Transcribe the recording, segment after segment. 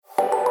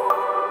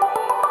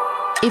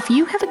If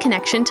you have a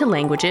connection to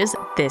languages,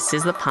 this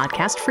is the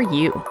podcast for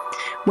you.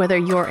 Whether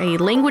you're a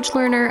language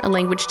learner, a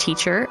language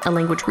teacher, a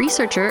language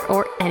researcher,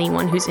 or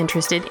anyone who's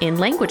interested in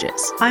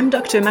languages. I'm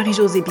Dr.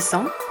 Marie-Josée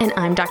Bisson. And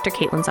I'm Dr.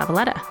 Caitlin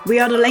Zavaleta. We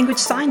are the language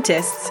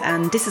scientists,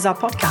 and this is our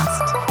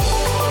podcast.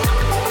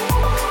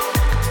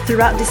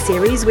 Throughout this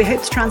series, we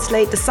hope to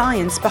translate the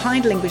science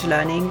behind language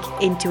learning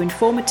into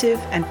informative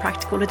and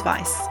practical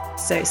advice.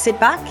 So sit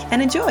back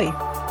and enjoy.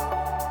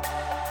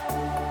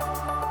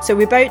 So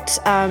we're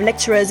both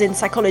lecturers in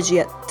psychology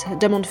at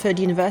De Montfort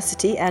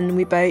University, and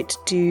we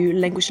both do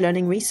language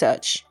learning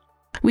research.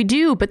 We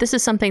do, but this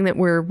is something that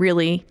we're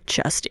really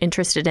just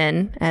interested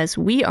in as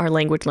we are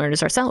language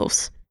learners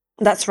ourselves.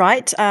 That's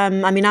right.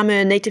 I'm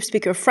a native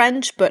speaker of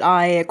French, but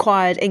I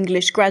acquired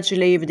English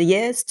gradually over the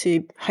years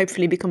to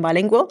hopefully become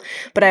bilingual.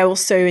 But I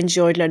also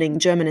enjoyed learning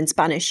German and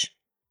Spanish.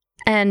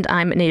 And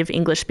I'm a native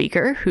English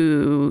speaker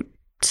who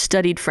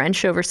studied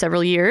French over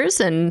several years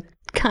and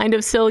kind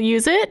of still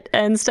use it,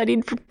 and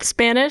studied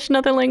Spanish and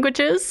other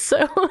languages.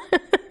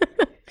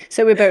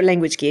 So we're both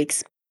language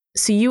geeks.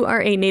 So you are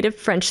a native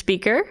French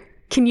speaker.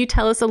 Can you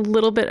tell us a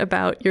little bit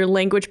about your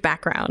language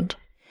background?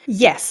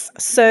 Yes.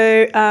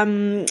 So,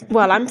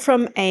 I'm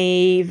from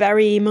a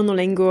very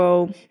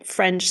monolingual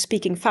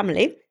French-speaking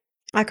family.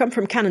 I come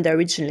from Canada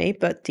originally,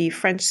 but the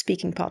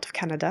French-speaking part of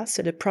Canada,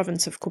 so the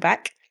province of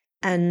Quebec.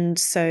 And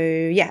so,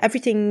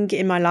 everything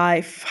in my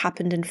life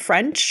happened in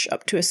French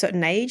up to a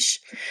certain age.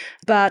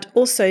 But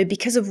also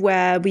because of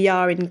where we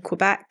are in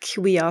Quebec,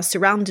 we are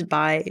surrounded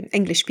by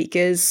English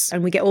speakers,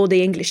 and we get all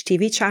the English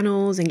TV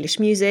channels, English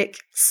music.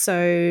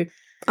 So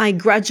I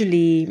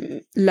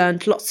gradually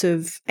learned lots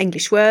of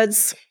English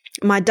words.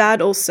 My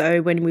dad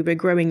also, when we were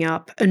growing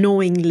up,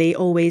 annoyingly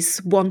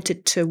always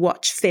wanted to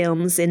watch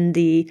films in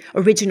the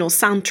original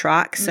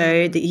soundtrack.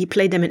 So he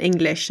played them in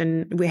English,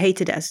 and we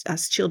hated it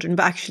as children,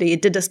 but actually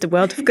it did us the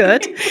world of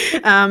good.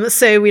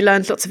 So we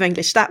learned lots of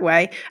English that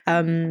way.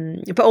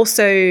 But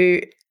also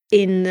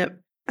in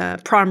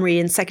primary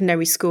and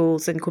secondary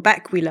schools in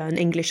Quebec, we learn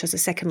English as a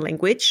second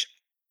language.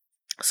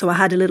 So I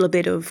had a little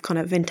bit of kind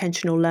of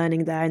intentional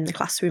learning there in the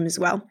classroom as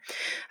well.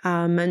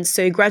 And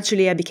so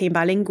gradually I became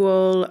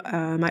bilingual.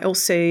 I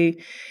also,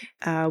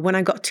 when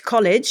I got to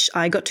college,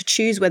 I got to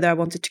choose whether I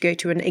wanted to go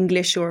to an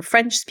English or a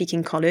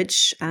French-speaking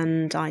college,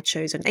 and I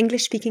chose an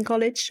English-speaking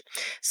college.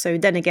 So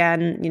then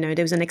again,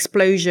 there was an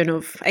explosion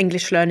of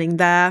English learning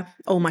there.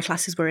 All my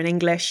classes were in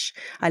English.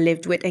 I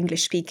lived with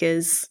English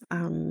speakers.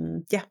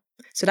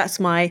 So that's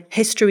my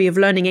history of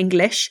learning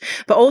English.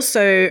 But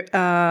also,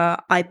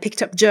 I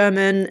picked up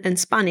German and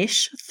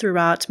Spanish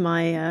throughout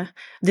my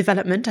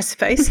development, I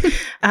suppose.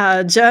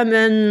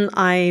 German,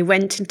 I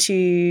went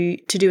to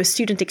do a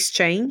student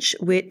exchange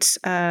with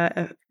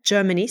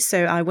Germany.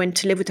 So I went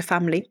to live with a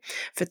family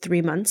for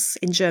 3 months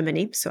in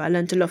Germany. So I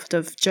learned a lot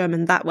of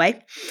German that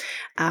way.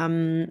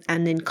 And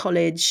in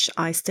college,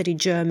 I studied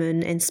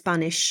German and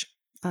Spanish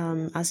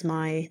as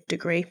my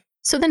degree.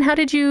 So then how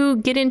did you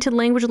get into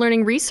language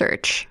learning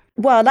research?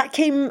 Well, that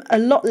came a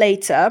lot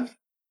later.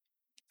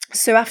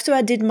 So after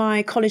I did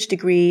my college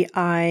degree,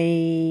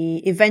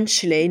 I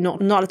eventually,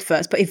 not at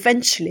first, but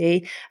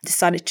eventually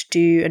decided to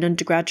do an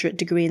undergraduate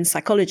degree in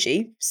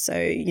psychology. So,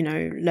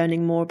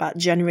 learning more about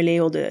generally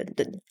all the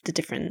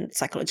different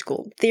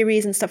psychological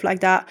theories and stuff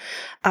like that.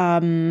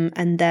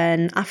 And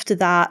then after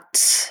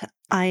that,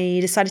 I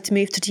decided to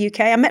move to the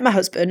UK. I met my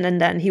husband,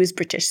 and then he was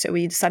British, so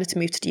we decided to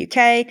move to the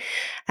UK.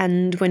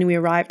 And when we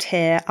arrived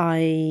here,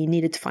 I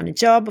needed to find a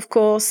job, of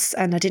course,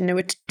 and I didn't know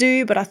what to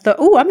do, but I thought,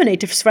 I'm a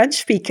native French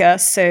speaker,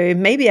 so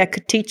maybe I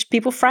could teach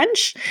people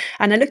French.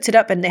 And I looked it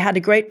up, and they had a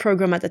great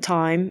program at the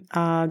time,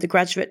 the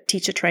graduate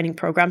teacher training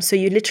program. So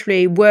you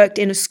literally worked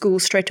in a school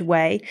straight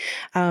away,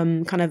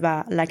 kind of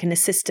like an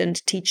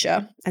assistant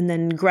teacher, and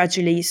then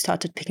gradually you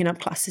started picking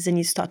up classes and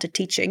you started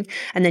teaching,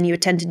 and then you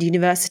attended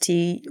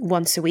university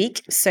once a week.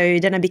 So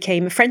then I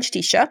became a French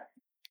teacher,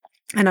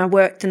 and I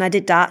worked and I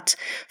did that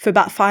for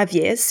about 5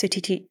 years. So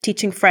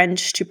teaching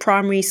French to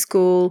primary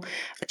school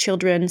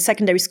children,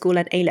 secondary school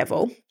and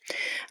A-level.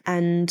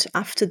 And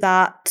after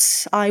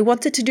that, I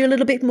wanted to do a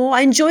little bit more.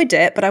 I enjoyed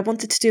it, but I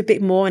wanted to do a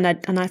bit more. And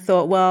I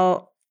thought,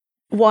 well,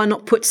 why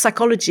not put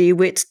psychology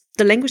with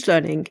the language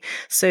learning?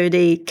 So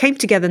they came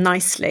together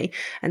nicely.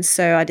 And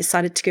so I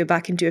decided to go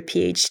back and do a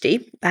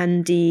PhD.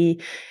 And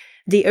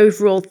the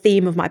overall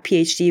theme of my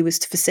PhD was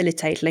to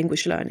facilitate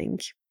language learning.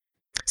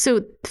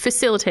 So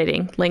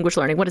facilitating language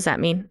learning, what does that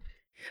mean?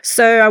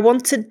 So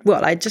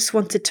I just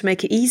wanted to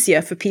make it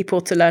easier for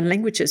people to learn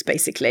languages,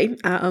 basically.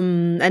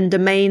 And the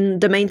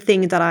main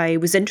thing that I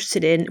was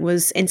interested in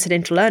was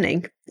incidental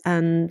learning.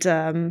 And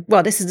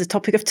this is the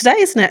topic of today,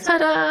 isn't it?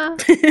 Ta-da!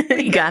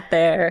 You got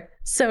there.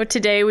 So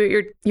today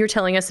you're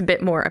telling us a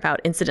bit more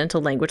about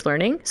incidental language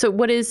learning. So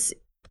what is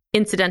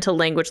incidental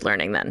language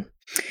learning then?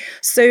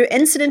 So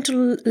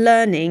incidental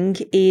learning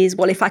is,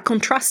 if I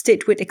contrast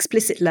it with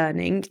explicit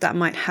learning, that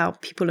might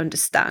help people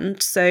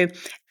understand. So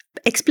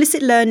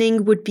explicit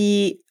learning would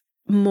be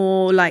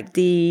more like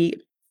the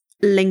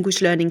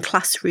language learning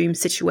classroom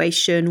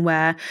situation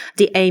where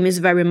the aim is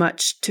very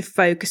much to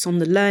focus on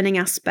the learning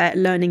aspect,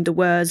 learning the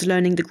words,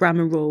 learning the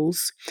grammar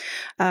rules,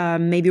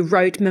 maybe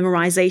rote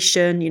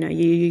memorization.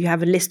 You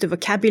have a list of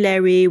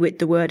vocabulary with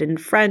the word in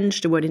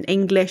French, the word in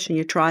English, and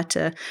you try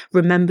to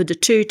remember the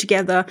two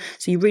together.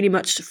 So you really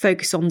much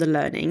focus on the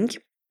learning.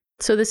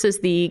 So this is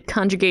the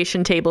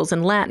conjugation tables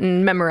in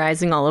Latin,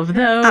 memorizing all of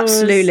those.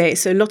 Absolutely.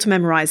 So a lot of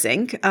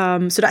memorizing.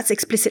 So that's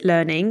explicit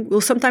learning.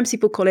 Well, sometimes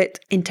people call it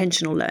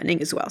intentional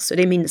learning as well. So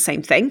they mean the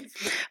same thing.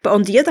 But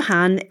on the other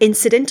hand,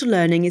 incidental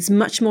learning is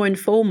much more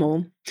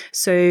informal.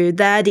 So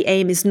there the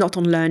aim is not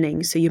on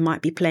learning. So you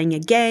might be playing a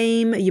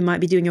game, you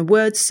might be doing a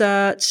word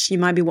search, you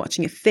might be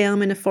watching a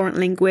film in a foreign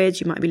language,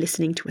 you might be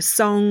listening to a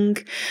song.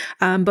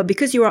 But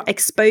because you are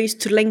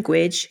exposed to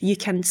language, you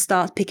can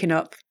start picking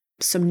up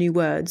some new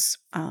words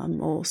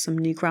or some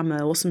new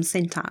grammar or some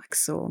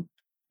syntax. So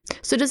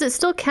does it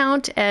still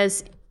count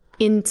as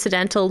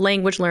incidental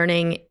language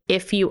learning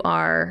if you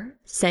are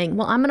saying,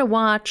 well, I'm going to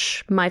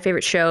watch my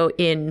favorite show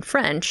in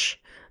French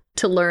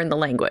to learn the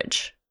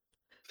language?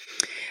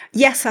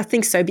 Yes, I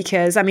think so,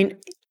 because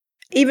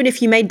even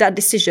if you made that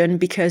decision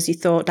because you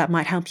thought that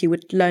might help you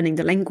with learning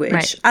the language,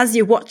 right, as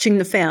you're watching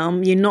the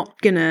film, you're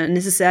not going to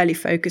necessarily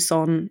focus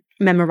on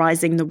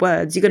memorizing the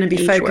words. You're going to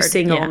be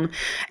focusing on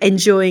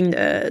enjoying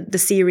the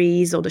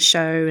series or the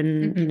show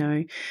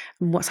and,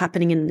 what's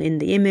happening in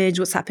the image,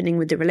 what's happening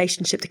with the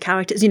relationship, the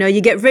characters.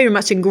 You get very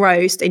much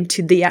engrossed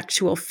into the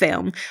actual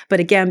film. But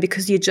again,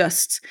 because you're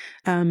just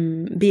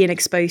being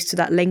exposed to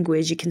that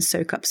language, you can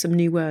soak up some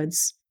new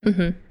words.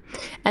 Mm-hmm.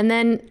 And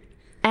then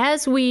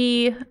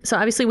so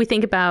obviously we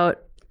think about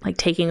like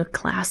taking a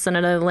class in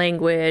another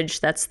language,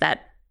 that's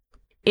that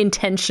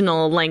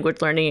intentional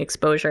language learning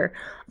exposure.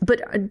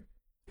 But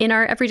in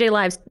our everyday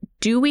lives,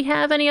 do we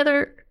have any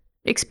other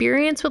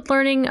experience with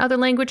learning other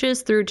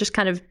languages through just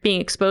kind of being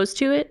exposed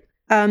to it?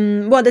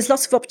 Well, there's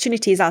lots of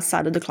opportunities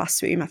outside of the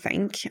classroom, I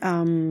think.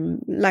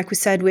 Like we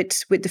said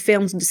with the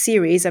films and the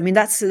series,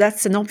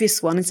 that's an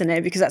obvious one, isn't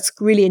it? Because that's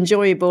really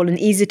enjoyable and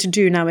easy to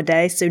do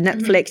nowadays. So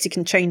Netflix, you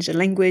can change the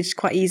language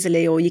quite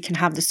easily, or you can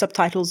have the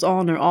subtitles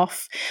on or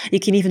off. You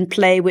can even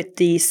play with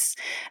the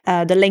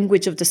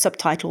language of the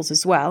subtitles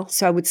as well.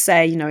 So I would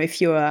say,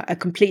 if you're a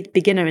complete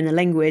beginner in a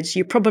language,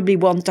 you probably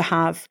want to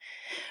have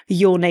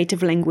your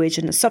native language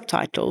and the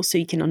subtitles so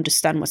you can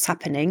understand what's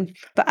happening.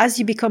 But as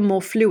you become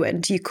more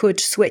fluent, you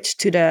could switch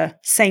to the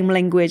same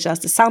language as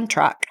the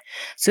soundtrack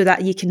so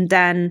that you can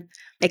then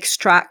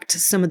extract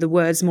some of the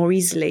words more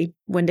easily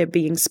when they're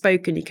being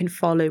spoken. You can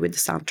follow with the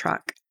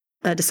soundtrack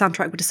with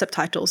the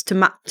subtitles to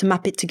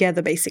map it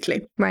together,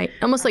 basically. Right.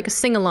 Almost like a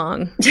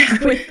sing-along.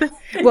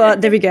 Well,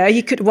 there we go.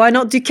 Why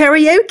not do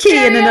karaoke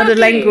in another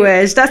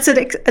language? That's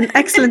an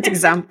excellent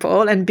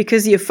example. And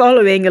because you're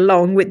following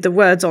along with the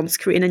words on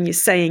screen and you're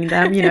saying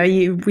them,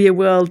 you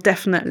will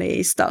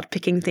definitely start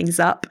picking things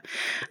up.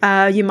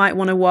 You might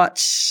want to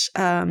watch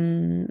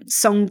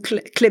song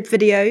clip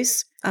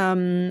videos.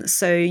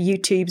 So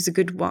YouTube's a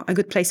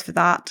good place for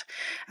that.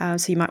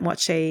 So you might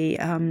watch a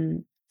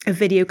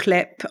video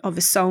clip of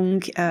a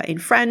song in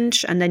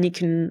French, and then you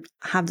can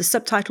have the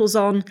subtitles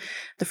on,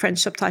 the French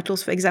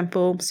subtitles, for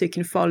example, so you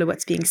can follow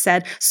what's being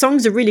said.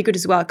 Songs are really good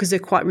as well because they're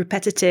quite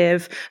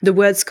repetitive. The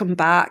words come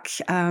back,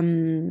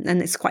 and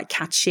it's quite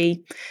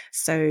catchy,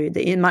 so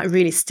it might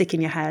really stick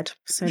in your head.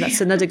 So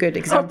that's another good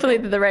example. Hopefully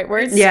they're the right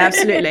words. Yeah,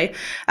 absolutely.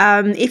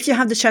 If you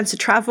have the chance to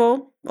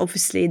travel,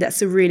 obviously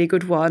that's a really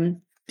good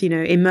one.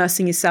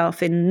 Immersing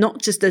yourself in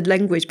not just the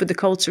language, but the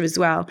culture as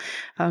well.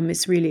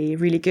 It's really,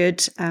 really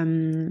good.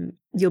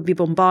 You'll be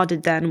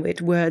bombarded then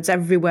with words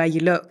everywhere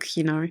you look,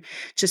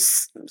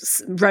 just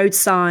road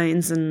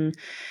signs. And,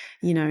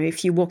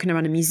 if you're walking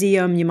around a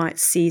museum, you might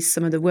see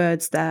some of the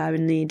words there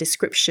in the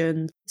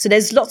description. So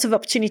there's lots of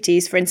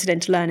opportunities for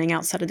incidental learning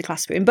outside of the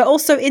classroom, but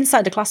also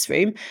inside the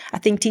classroom. I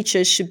think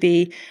teachers should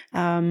be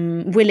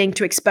willing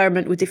to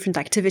experiment with different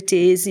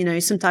activities,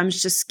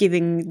 sometimes just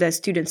giving their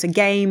students a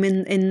game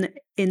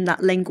in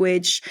that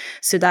language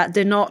so that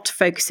they're not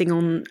focusing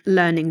on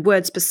learning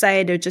words per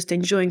se, they're just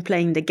enjoying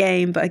playing the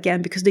game. But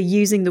again, because they're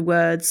using the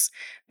words,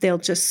 they'll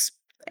just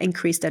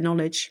increase their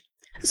knowledge.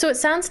 So it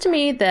sounds to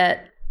me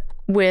that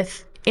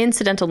with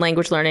incidental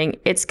language learning,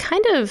 it's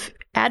kind of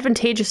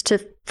advantageous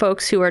to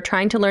folks who are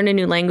trying to learn a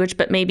new language,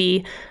 but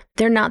maybe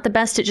they're not the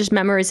best at just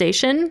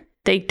memorization.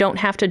 They don't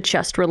have to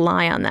just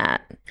rely on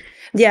that.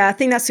 Yeah, I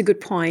think that's a good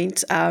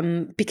point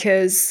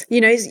because,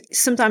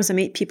 sometimes I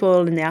meet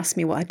people and they ask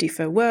me what I do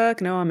for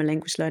work. No, I'm a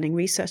language learning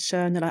researcher.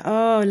 And they're like,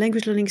 oh,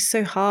 language learning is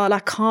so hard. I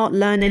can't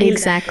learn any.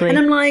 Exactly. And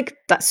I'm like,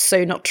 that's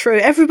so not true.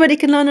 Everybody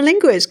can learn a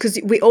language because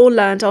we all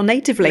learned our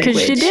native language.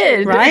 Because you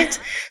did. Right?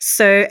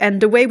 So, and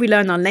the way we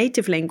learn our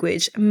native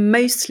language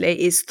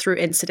mostly is through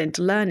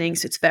incidental learning.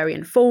 So it's very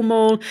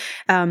informal.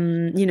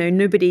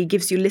 Nobody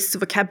gives you lists of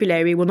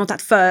vocabulary. Well, not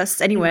at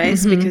first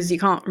anyways, because you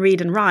can't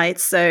read and write.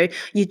 So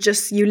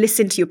you listen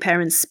listen to your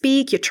parents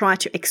speak, you try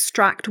to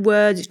extract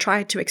words, you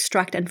try to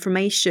extract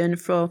information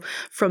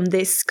from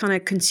this kind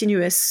of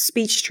continuous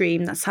speech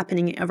stream that's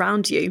happening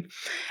around you.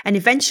 And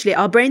eventually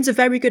our brains are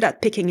very good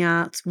at picking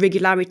out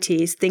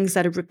regularities, things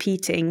that are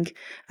repeating,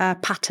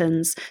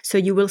 patterns. So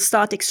you will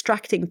start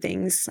extracting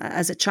things.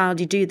 As a child,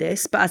 you do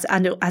this, but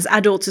as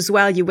adults as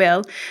well, you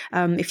will,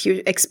 if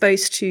you're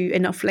exposed to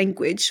enough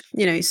language,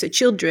 so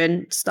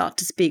children start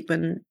to speak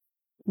when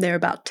they're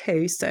about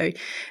 2. So,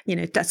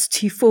 that's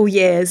 4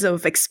 years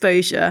of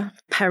exposure.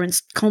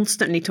 Parents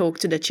constantly talk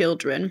to their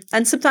children,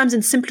 and sometimes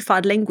in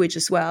simplified language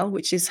as well,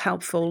 which is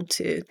helpful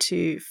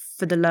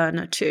for the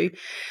learner too.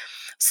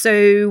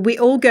 So we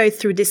all go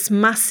through this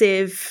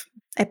massive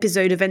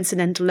episode of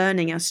incidental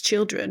learning as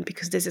children,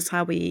 because this is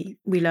how we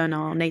learn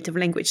our native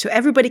language. So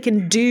everybody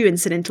can do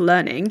incidental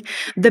learning.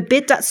 The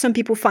bit that some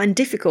people find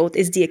difficult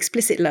is the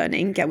explicit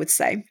learning, I would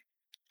say.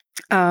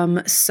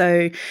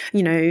 So,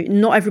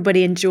 not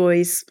everybody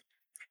enjoys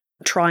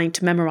trying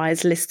to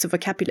memorize lists of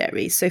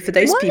vocabulary. So for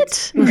those people,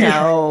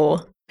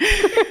 no,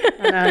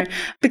 I know,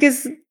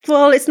 because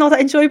it's not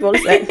that enjoyable,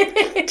 is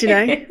it? Do you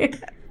know?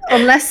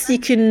 Unless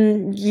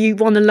you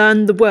want to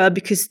learn the word,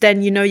 because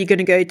then you're going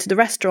to go to the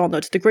restaurant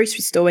or to the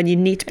grocery store and you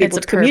need to be able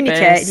to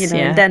communicate,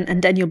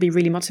 and then you'll be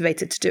really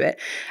motivated to do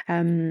it.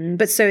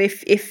 But so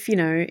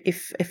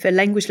if a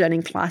language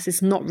learning class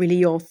is not really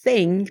your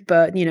thing,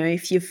 but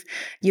if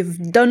you've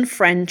done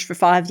French for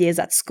 5 years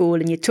at school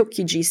and you took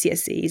your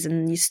GCSEs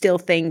and you still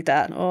think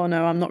that, oh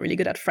no, I'm not really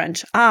good at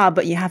French.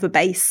 But you have a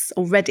base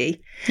already.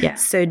 Yeah.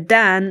 So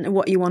then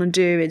what you want to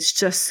do is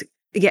just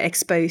get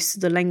exposed to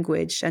the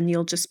language and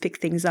you'll just pick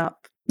things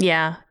up.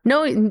 Yeah.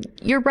 No,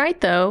 you're right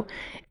though.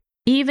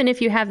 Even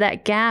if you have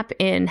that gap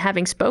in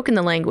having spoken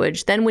the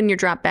language, then when you're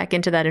dropped back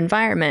into that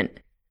environment,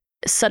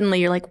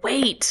 suddenly you're like,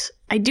 wait,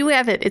 I do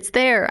have it. It's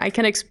there. I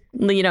can,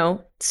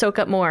 soak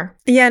up more.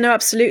 Yeah, no,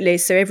 absolutely.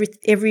 So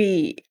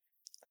every,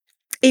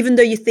 even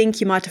though you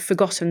think you might have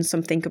forgotten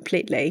something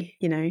completely,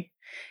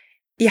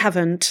 you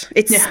haven't.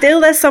 It's still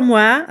there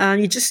somewhere,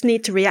 and you just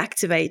need to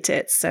reactivate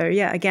it. So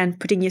yeah, again,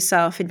 putting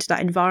yourself into that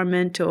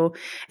environment or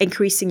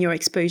increasing your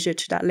exposure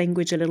to that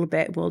language a little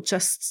bit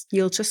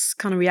you'll just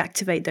kind of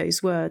reactivate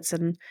those words,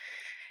 and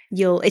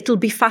it'll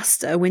be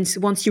faster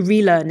once you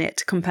relearn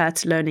it compared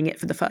to learning it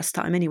for the first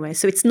time anyway.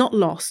 So it's not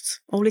lost.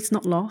 It's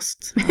not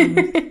lost.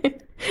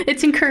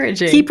 It's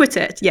encouraging. Keep with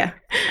it. Yeah,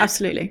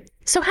 absolutely.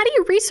 So how do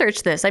you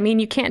research this? I mean,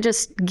 you can't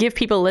just give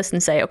people a list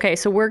and say, okay,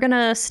 so we're going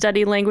to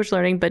study language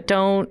learning, but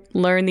don't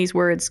learn these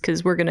words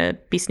because we're going to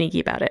be sneaky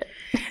about it.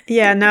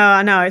 Yeah, no,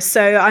 I know.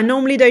 So I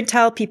normally don't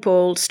tell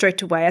people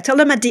straight away. I tell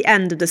them at the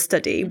end of the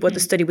study what the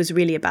study was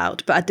really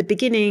about. But at the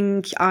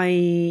beginning,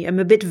 I am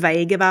a bit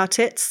vague about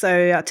it.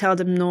 So I tell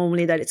them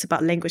normally that it's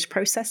about language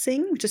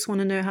processing. We just want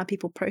to know how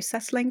people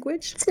process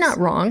language. It's not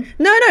wrong.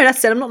 No,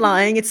 that's it. I'm not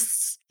lying.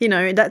 It's,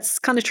 that's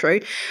kind of true.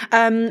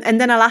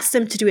 And then I'll ask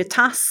them to do a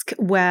task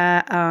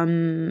where,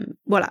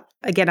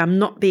 again, I'm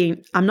not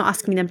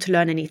asking them to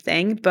learn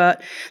anything,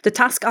 but the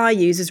task I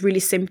use is really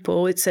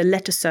simple. It's a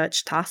letter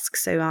search task.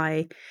 So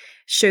I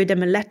show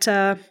them a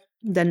letter,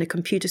 then the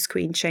computer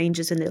screen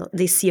changes and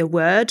they see a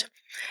word.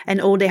 And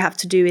all they have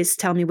to do is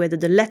tell me whether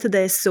the letter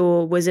they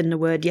saw was in the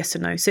word yes or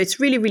no. So it's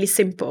really, really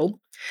simple.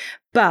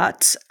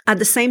 But at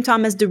the same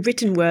time as the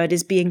written word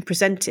is being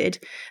presented,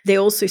 they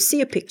also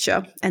see a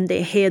picture and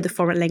they hear the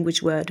foreign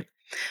language word.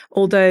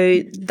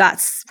 Although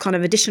that's kind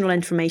of additional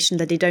information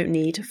that they don't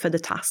need for the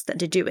task that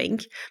they're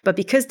doing. But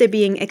because they're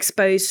being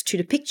exposed to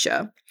the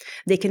picture,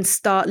 they can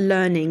start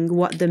learning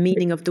what the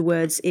meaning of the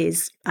words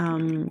is.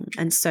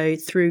 And so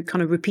through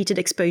kind of repeated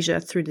exposure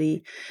through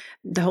the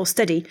whole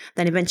study,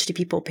 then eventually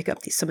people pick up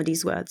some of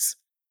these words.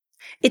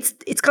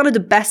 It's kind of the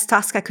best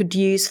task I could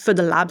use for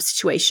the lab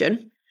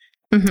situation.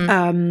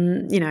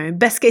 Mm-hmm.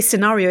 Best case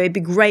scenario, it'd be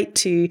great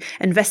to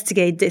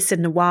investigate this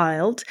in the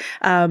wild.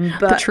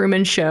 But the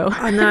Truman Show.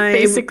 I know,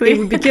 basically. It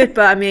would be good,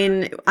 but I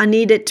mean, I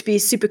need it to be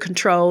super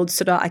controlled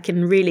so that I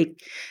can really,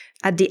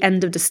 at the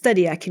end of the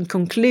study, I can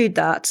conclude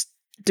that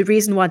the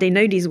reason why they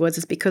know these words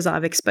is because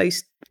I've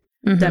exposed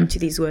them to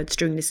these words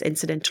during this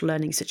incidental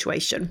learning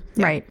situation.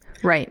 Yeah.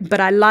 Right.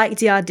 But I like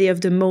the idea of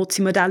the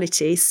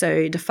multimodality.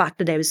 So the fact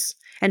that there was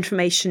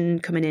information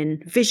coming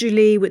in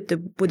visually with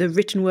a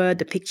written word,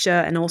 the picture,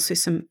 and also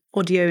some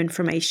audio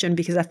information,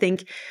 because I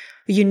think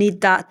you need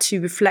that to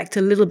reflect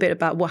a little bit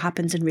about what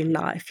happens in real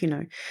life.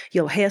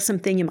 You'll hear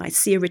something, you might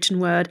see a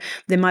written word,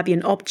 there might be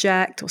an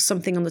object or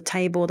something on the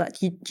table that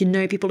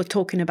people are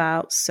talking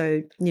about.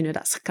 So,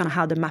 that's kind of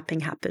how the mapping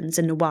happens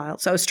in the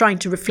wild. So I was trying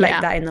to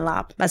reflect that in the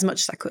lab as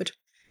much as I could.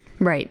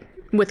 Right.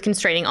 With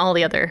constraining all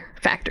the other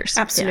factors.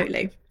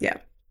 Absolutely. Yeah.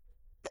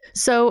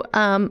 So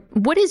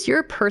what is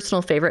your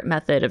personal favorite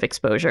method of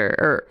exposure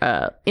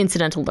or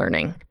incidental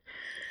learning?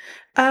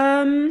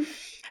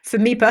 For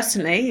me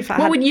personally,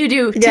 what would you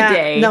do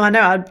today? No, I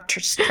know. I'd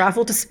just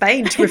travel to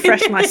Spain to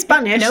refresh my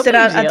Spanish. No Then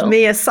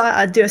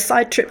I'd do a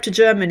side trip to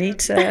Germany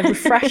to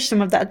refresh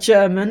some of that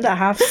German that I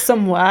have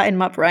somewhere in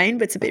my brain,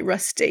 but it's a bit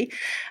rusty.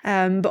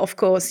 But of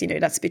course,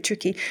 that's a bit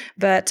tricky.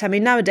 But I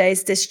mean,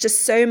 nowadays there's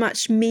just so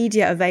much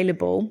media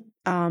available.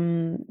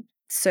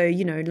 So,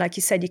 like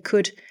you said, you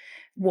could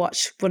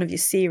watch one of your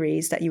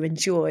series that you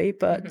enjoy,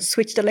 but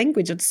switch the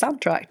language or the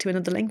soundtrack to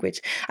another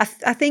language.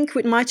 I think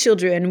with my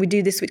children, we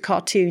do this with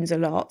cartoons a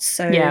lot.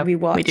 So we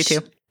watch. We do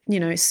too.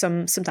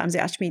 Sometimes they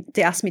ask me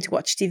to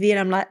watch TV, and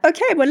I'm like,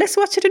 okay, well, let's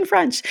watch it in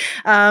French.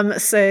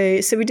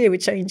 So we do. We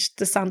change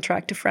the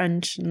soundtrack to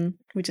French, and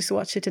we just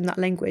watch it in that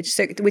language.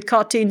 So with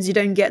cartoons, you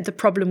don't get the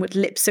problem with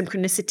lip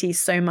synchronicity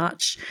so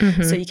much.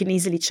 So you can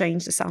easily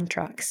change the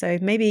soundtrack. So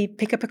maybe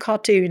pick up a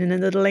cartoon in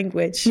another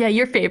language. Yeah,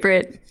 your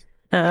favorite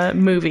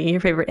movie, your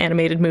favorite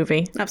animated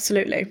movie.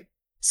 Absolutely.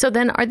 So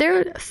then, are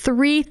there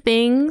 3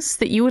 things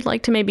that you would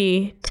like to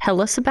maybe tell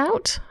us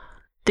about,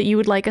 that you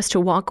would like us to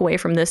walk away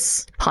from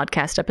this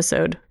podcast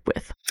episode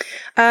with?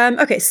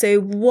 Okay, so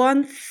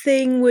one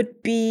thing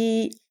would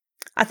be,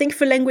 I think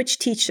for language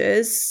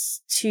teachers,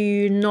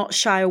 to not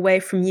shy away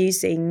from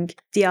using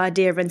the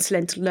idea of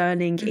incidental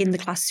learning in the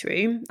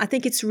classroom. I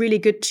think it's really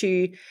good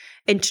to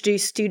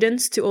introduce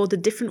students to all the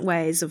different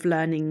ways of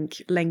learning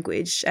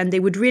language, and they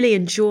would really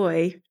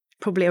enjoy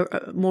probably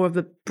more of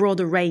a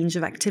broader range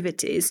of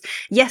activities.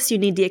 Yes, you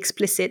need the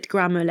explicit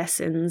grammar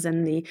lessons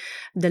and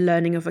the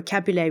learning of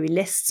vocabulary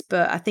lists,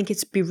 but I think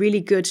it'd be really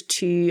good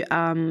to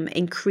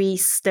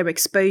increase their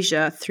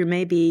exposure through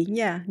maybe,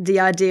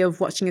 the idea of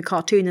watching a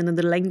cartoon in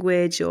another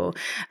language, or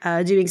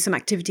doing some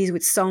activities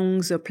with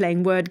songs or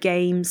playing word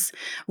games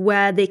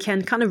where they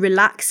can kind of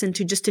relax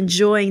into just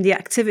enjoying the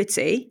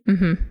activity.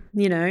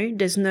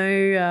 There's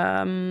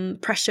no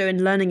pressure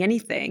in learning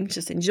anything,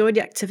 just enjoy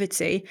the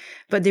activity,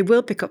 but they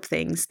will pick up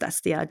things.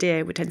 That's the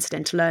idea with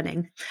incidental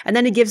learning. And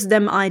then it gives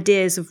them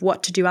ideas of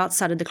what to do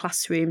outside of the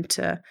classroom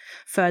to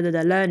further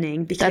their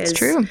learning. Because that's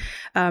true.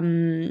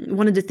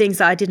 One of the things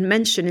that I didn't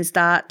mention is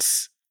that,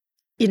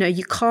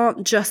 you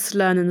can't just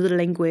learn another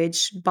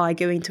language by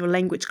going to a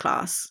language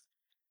class.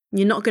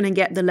 You're not going to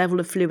get the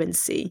level of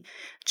fluency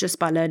just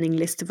by learning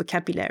lists of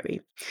vocabulary.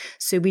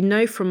 So we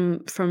know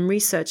from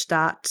research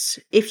that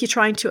if you're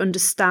trying to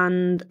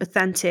understand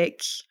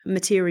authentic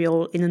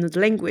material in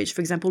another language,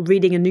 for example,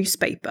 reading a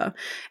newspaper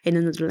in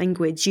another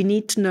language, you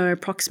need to know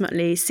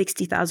approximately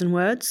 60,000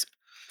 words.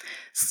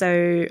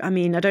 So, I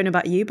mean, I don't know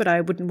about you, but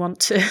I wouldn't want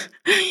to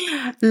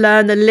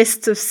learn a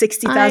list of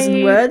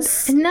 60,000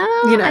 words. No,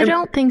 I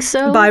don't think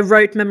so. By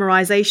rote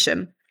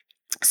memorization.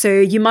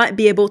 So you might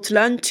be able to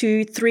learn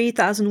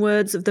 2,000-3,000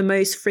 words of the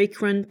most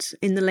frequent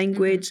in the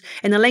language.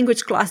 In a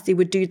language class, they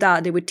would do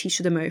that. They would teach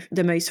you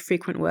the most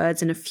frequent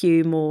words and a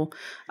few more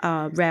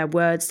rare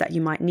words that you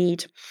might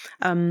need.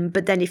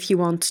 But then if you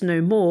want to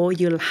know more,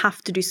 you'll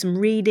have to do some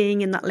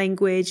reading in that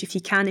language if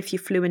you're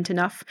fluent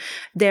enough.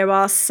 There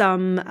are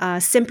some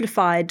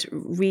simplified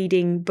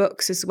reading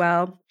books as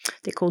well.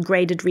 They're called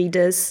graded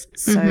readers.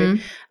 So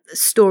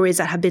stories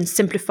that have been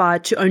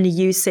simplified to only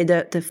use, say,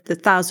 the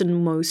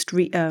 1,000 most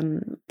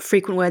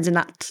frequent words in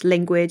that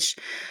language,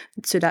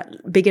 so that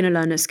beginner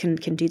learners can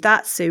do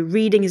that. So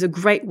reading is a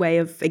great way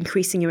of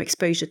increasing your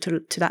exposure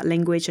to that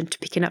language and to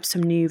picking up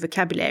some new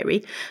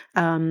vocabulary.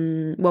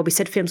 We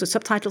said films with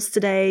subtitles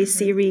today,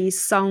 series,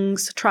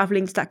 songs,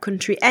 traveling to that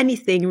country,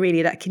 anything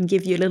really that can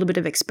give you a little bit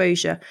of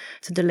exposure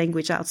to the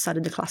language outside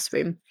of the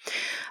classroom.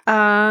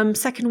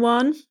 Second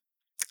one,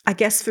 I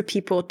guess, for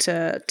people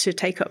to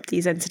take up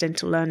these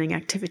incidental learning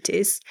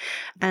activities.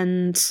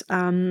 And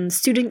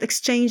student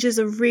exchanges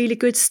are really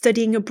good.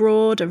 Studying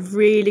abroad are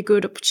really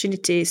good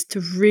opportunities to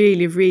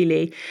really,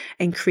 really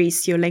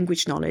increase your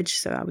language knowledge.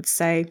 So I would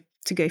say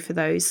to go for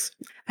those.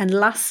 And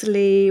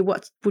lastly,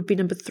 what would be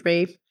number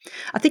 3?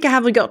 I think I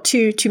haven't got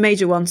two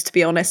major ones, to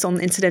be honest,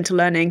 on incidental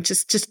learning.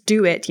 Just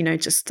do it,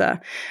 just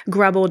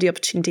grab all the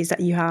opportunities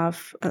that you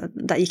have,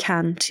 that you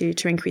can to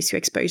increase your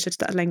exposure to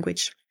that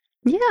language.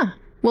 Yeah.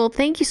 Well,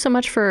 thank you so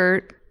much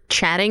for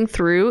chatting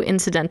through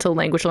incidental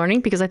language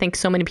learning, because I think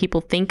so many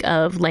people think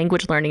of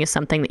language learning as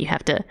something that you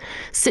have to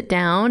sit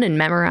down and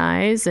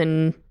memorize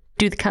and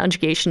do the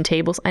conjugation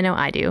tables. I know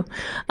I do.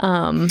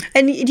 And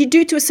you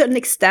do to a certain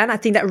extent. I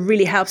think that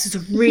really helps. It's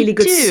a really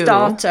good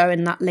starter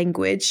in that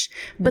language.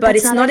 But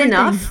it's not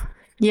enough.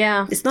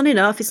 Yeah. It's not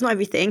enough. It's not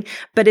everything.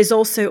 But there's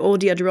also all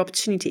the other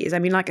opportunities. I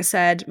mean, like I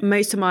said,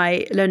 most of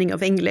my learning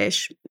of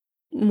English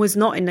was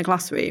not in the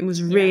classroom. It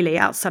was really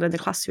outside of the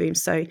classroom.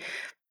 So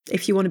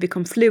if you want to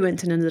become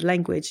fluent in another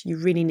language, you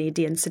really need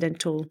the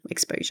incidental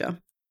exposure.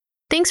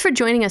 Thanks for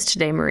joining us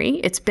today,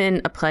 Marie. It's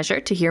been a pleasure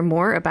to hear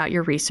more about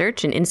your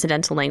research in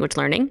incidental language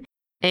learning.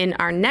 In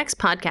our next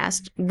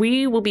podcast,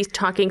 we will be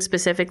talking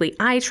specifically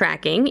eye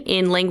tracking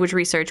in language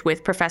research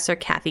with Professor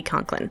Kathy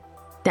Conklin.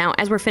 Now,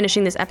 as we're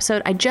finishing this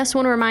episode, I just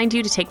want to remind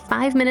you to take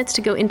 5 minutes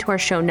to go into our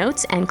show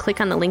notes and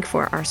click on the link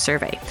for our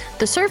survey.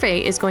 The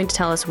survey is going to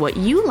tell us what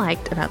you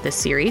liked about this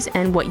series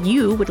and what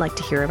you would like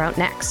to hear about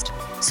next.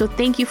 So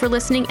thank you for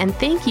listening, and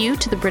thank you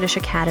to the British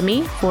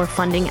Academy for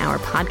funding our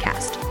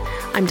podcast.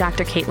 I'm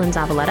Dr. Caitlin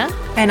Zavaleta.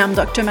 And I'm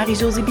Dr.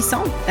 Marie-Josée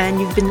Bisson, and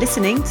you've been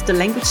listening to the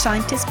Language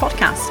Scientist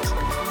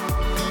Podcast.